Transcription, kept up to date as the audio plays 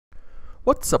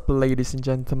What's up, ladies and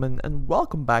gentlemen, and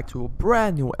welcome back to a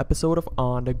brand new episode of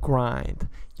On the Grind.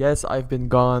 Yes, I've been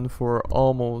gone for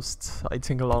almost, I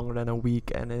think, longer than a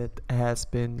week, and it has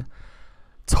been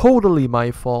totally my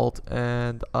fault.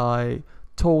 And I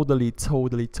totally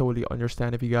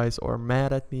understand if you guys are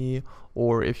mad at me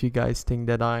or if you guys think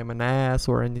that I'm an ass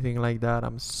or anything like that.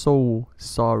 I'm so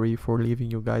sorry for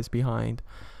leaving you guys behind.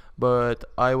 But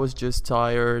I was just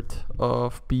tired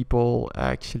of people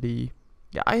actually.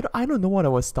 Yeah, I don't know what I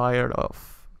was tired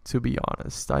of, to be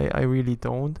honest. I really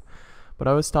don't. But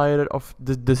I was tired of,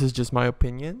 this is just my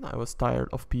opinion. I was tired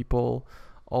of people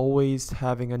always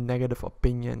having a negative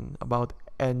opinion about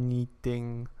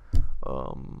anything,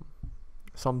 um,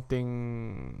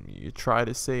 something you try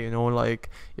to say, like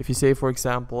if you say, for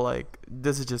example, like,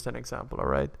 this is just an example,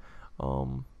 alright?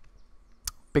 Um,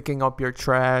 Picking up your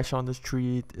trash on the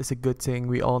street is a good thing.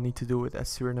 We all need to do it as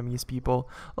Surinamese people.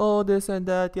 Oh, this and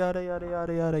that, yada yada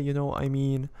yada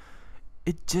yada.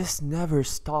 It just never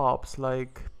stops.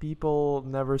 Like, people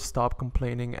never stop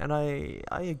complaining, and I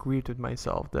agreed with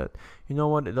myself that, you know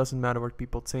what, it doesn't matter what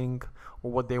people think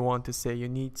or what they want to say. You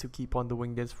need to keep on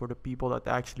doing this for the people that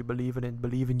actually believe in it,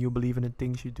 believe in you, believe in the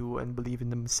things you do, and believe in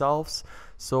themselves.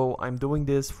 So I'm doing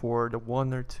this for the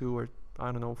one or two or,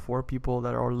 I don't know, four people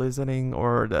that are listening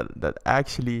or that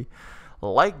actually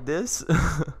like this.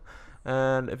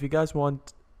 And if you guys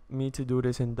want me to do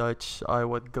this in Dutch, I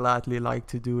would gladly like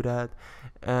to do that.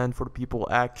 And for the people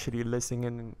actually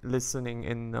listening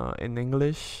in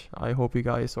English, I hope you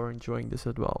guys are enjoying this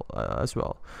as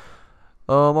well.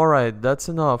 All right, that's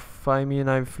enough. I mean,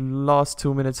 I've lost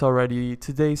 2 minutes already.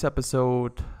 Today's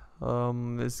episode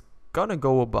is gonna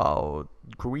go about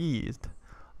greed.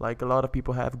 Like, a lot of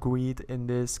people have greed in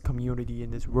this community,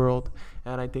 in this world,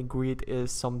 and I think greed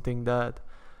is something that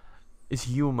is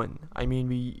human. I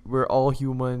mean, we're all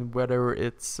human, whether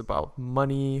it's about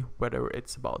money, whether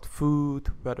it's about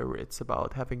food, whether it's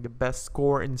about having the best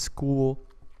score in school.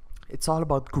 It's all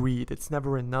about greed. It's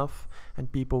never enough,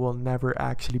 and people will never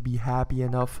actually be happy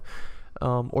enough,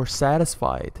 or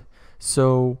satisfied.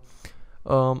 So,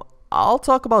 um, I'll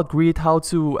talk about greed, how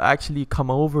to actually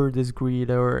come over this greed,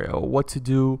 or what to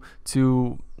do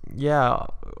to, yeah,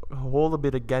 hold a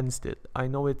bit against it. I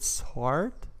know it's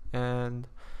hard, and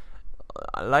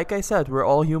like I said, we're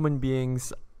all human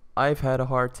beings. I've had a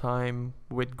hard time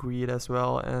with greed as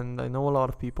well, and I know a lot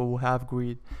of people who have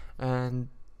greed, and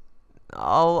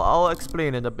I'll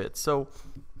explain it a bit. So,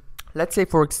 let's say,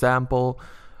 for example,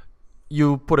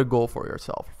 you put a goal for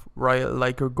yourself, right?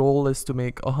 Like, your goal is to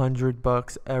make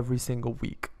 $100 every single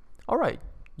week. All right,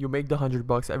 you make the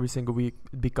 $100 every single week.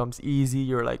 It becomes easy.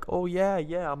 You're like, oh yeah,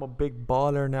 I'm a big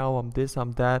baller now. I'm this,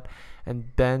 I'm that,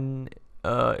 and then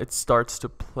it starts to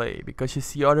play because you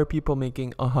see other people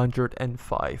making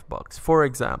 $105, for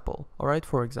example. All right,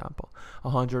 for example,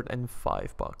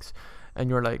 $105, and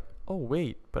you're like, oh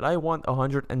wait, but I want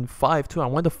 105 too. I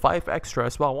want the 5 extra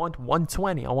as well. I want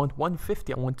 120. I want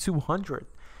 150. I want 200.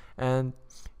 And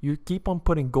you keep on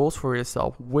putting goals for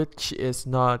yourself, which is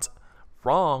not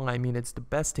wrong. I mean, it's the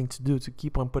best thing to do, to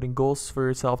keep on putting goals for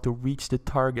yourself to reach the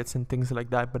targets and things like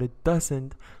that. But it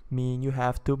doesn't mean you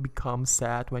have to become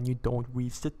sad when you don't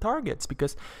reach the targets,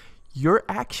 because you're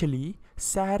actually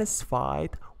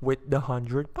satisfied with the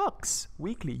 $100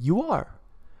 weekly. You are.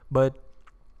 But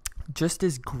just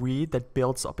this greed that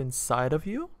builds up inside of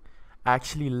you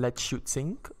actually lets you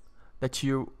think that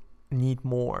you need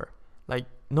more. Like,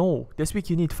 no, this week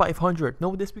you need 500.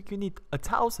 No, this week you need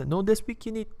 1,000. No, this week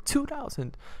you need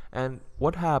 2,000. And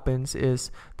what happens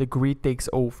is the greed takes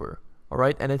over. All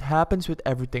right, and it happens with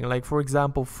everything. Like, for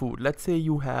example, food. Let's say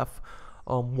you have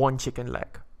one chicken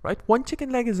leg, right? One chicken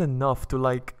leg is enough to,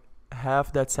 like,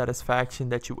 have that satisfaction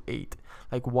that you ate.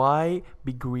 Like, why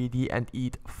be greedy and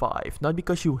eat 5? Not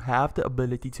because you have the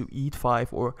ability to eat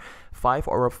 5 or 5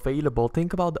 are available.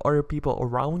 Think about the other people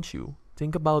around you.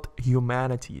 Think about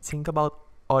humanity. Think about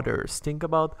others. Think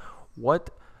about what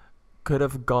could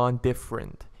have gone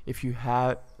different if you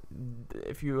had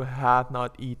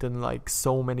not eaten like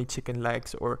so many chicken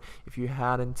legs, or if you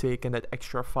hadn't taken that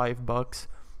extra $5.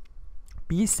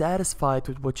 Be satisfied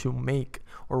with what you make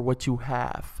or what you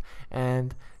have,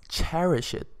 and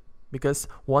cherish it, because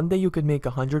one day you could make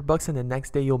 $100 and the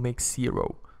next day you'll make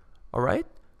 0. All right,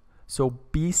 so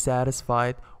be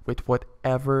satisfied with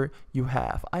whatever you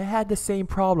have. I had the same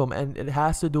problem, and it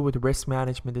has to do with risk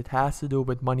management. It has to do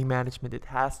with money management. It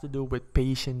has to do with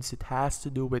patience. It has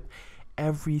to do with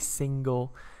every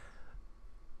single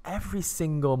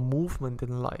movement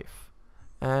in life.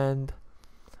 And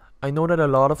I know that a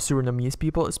lot of Surinamese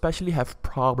people especially have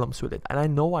problems with it, and I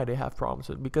know why they have problems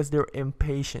with it, because they're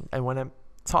impatient. And when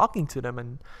talking to them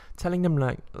and telling them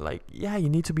like yeah, you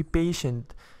need to be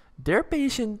patient. Their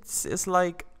patience is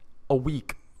like a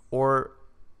week or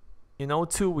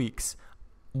 2 weeks.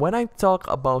 When I talk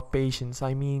about patience,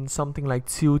 I mean something like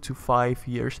 2 to 5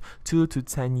 years, 2 to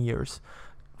 10 years,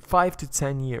 5 to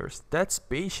 10 years. That's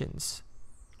patience.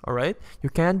 All right, you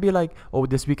can't be like, oh,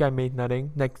 this week I made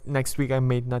nothing, next week I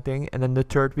made nothing, and then the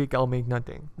third week I'll make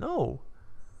nothing. No,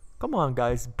 come on,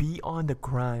 guys, be on the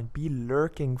grind, be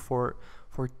lurking for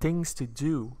things to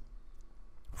do,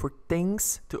 for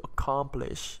things to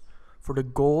accomplish, for the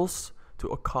goals to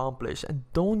accomplish,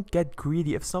 and don't get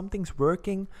greedy. If something's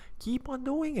working, keep on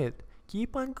doing it.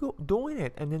 Keep on doing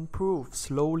it and improve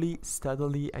slowly,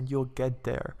 steadily, and you'll get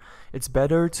there. It's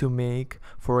better to make,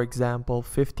 for example,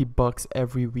 $50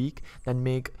 every week than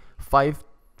make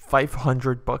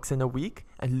 $500 in a week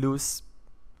and lose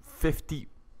 50.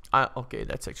 Okay,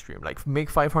 that's extreme. Like make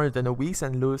 500 in a week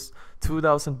and lose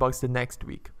 $2,000 the next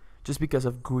week just because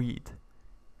of greed.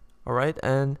 All right,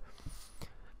 and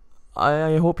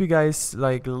I hope you guys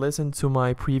like listen to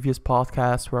my previous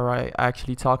podcast where I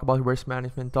actually talk about risk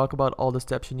management, talk about all the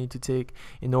steps you need to take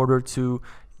in order to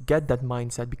get that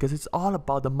mindset, because it's all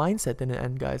about the mindset in the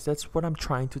end, guys. That's what I'm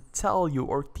trying to tell you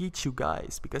or teach you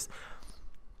guys, because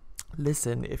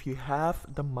listen, if you have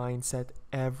the mindset,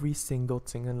 every single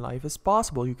thing in life is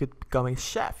possible. You could become a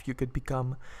chef, you could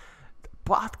become a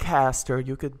podcaster,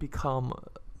 you could become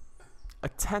a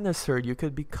tenniser, you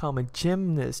could become a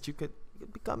gymnast, you could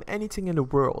become anything in the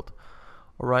world.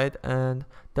 All right, and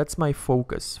that's my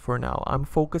focus for now. I'm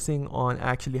focusing on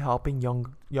actually helping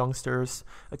youngsters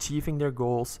achieving their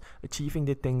goals, achieving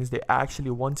the things they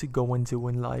actually want to go and do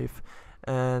in life,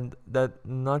 and that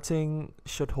nothing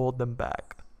should hold them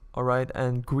back. All right,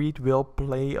 and greed will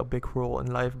play a big role in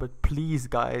life, but please,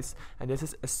 guys, and this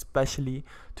is especially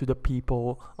to the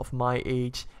people of my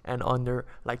age and under,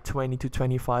 like 20 to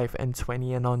 25 and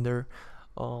 20 and under,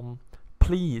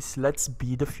 please, let's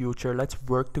be the future. Let's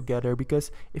work together,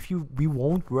 because if we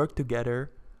won't work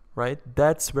together, right,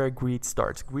 that's where greed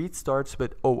starts. Greed starts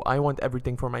with, oh, I want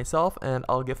everything for myself and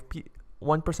I'll give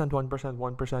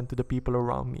 1% to the people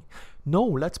around me. No,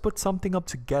 let's put something up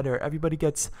together. Everybody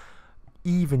gets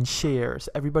even shares.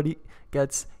 Everybody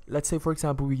gets, let's say for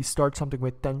example, we start something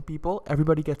with 10 people,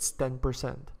 everybody gets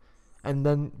 10%. And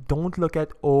then don't look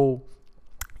at, oh,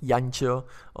 Yancho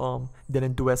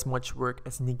didn't do as much work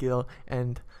as Niguel,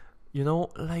 and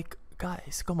like,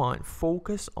 guys, come on,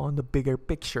 focus on the bigger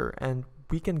picture and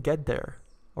we can get there.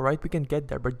 All right, we can get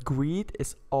there, but greed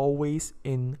is always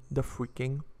in the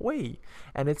freaking way,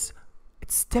 and it's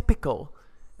typical.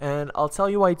 And I'll tell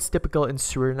you why it's typical in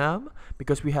Suriname,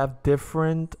 because we have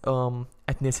different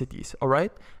ethnicities. All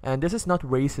right, and this is not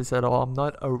racist at all. I'm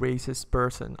not a racist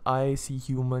person. I see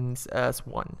humans as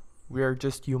one. We are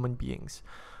just human beings.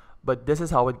 But this is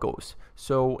how it goes.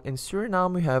 So in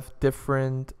Suriname, we have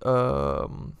different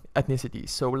ethnicities.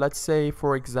 So let's say,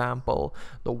 for example,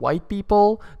 the white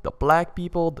people, the black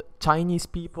people, the Chinese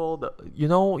people, you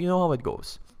know how it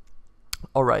goes.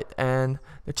 All right, and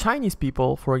the Chinese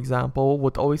people, for example,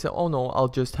 would always say, oh no, I'll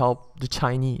just help the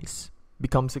Chinese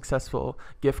become successful,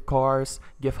 give cars,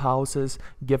 give houses,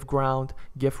 give ground,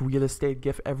 give real estate,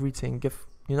 give everything, give,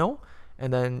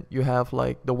 and then you have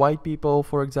like the white people,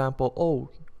 for example, oh,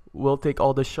 we'll take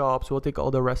all the shops, we'll take all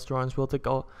the restaurants, we'll take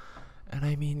all. And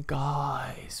I mean,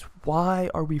 guys, why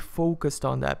are we focused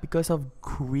on that? Because of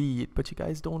greed. But you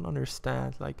guys don't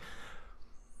understand. Like,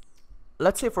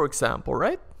 let's say for example,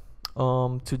 right,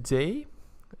 today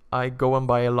I go and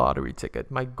buy a lottery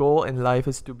ticket. My goal in life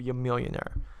is to be a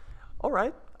millionaire. All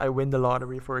right, I win the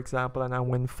lottery, for example, and I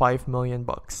win $5 million.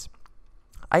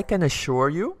 I can assure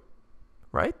you,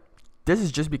 right, this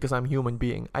is just because I'm a human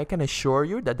being, I can assure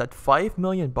you that $5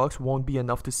 million won't be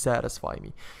enough to satisfy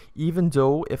me. Even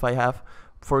though if I have,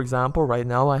 for example, right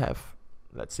now I have,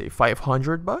 let's say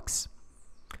 $500,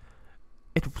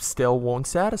 it still won't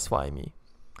satisfy me.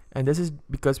 And this is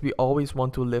because we always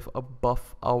want to live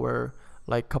above our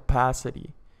like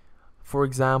capacity. For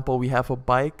example, we have a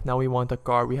bike, now we want a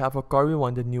car. We have a car, we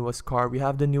want the newest car. We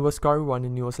have the newest car, we want the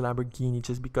newest Lamborghini.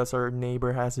 Just because our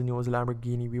neighbor has the newest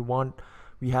Lamborghini,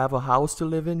 we have a house to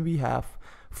live in. We have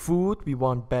food, we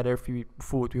want better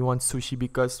food. We want sushi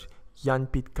because Jan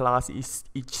Piet Klaas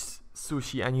eats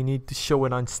sushi and you need to show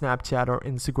it on Snapchat or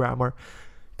Instagram. Or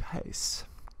guys,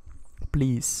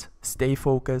 please stay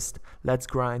focused. Let's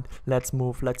grind, let's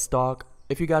move, let's talk.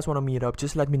 If you guys want to meet up,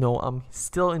 just let me know. I'm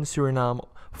still in Suriname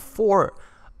for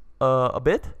a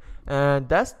bit, and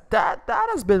that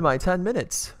has been my 10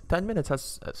 minutes. 10 minutes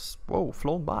has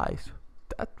flown by.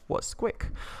 That was quick.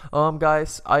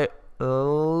 Guys, I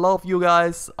love you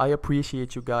guys. I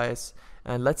appreciate you guys,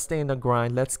 and let's stay in the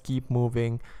grind. Let's keep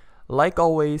moving. Like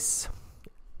always,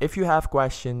 if you have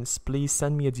questions, please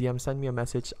send me a DM, send me a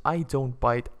message. I don't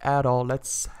bite at all.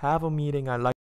 Let's have a meeting. I like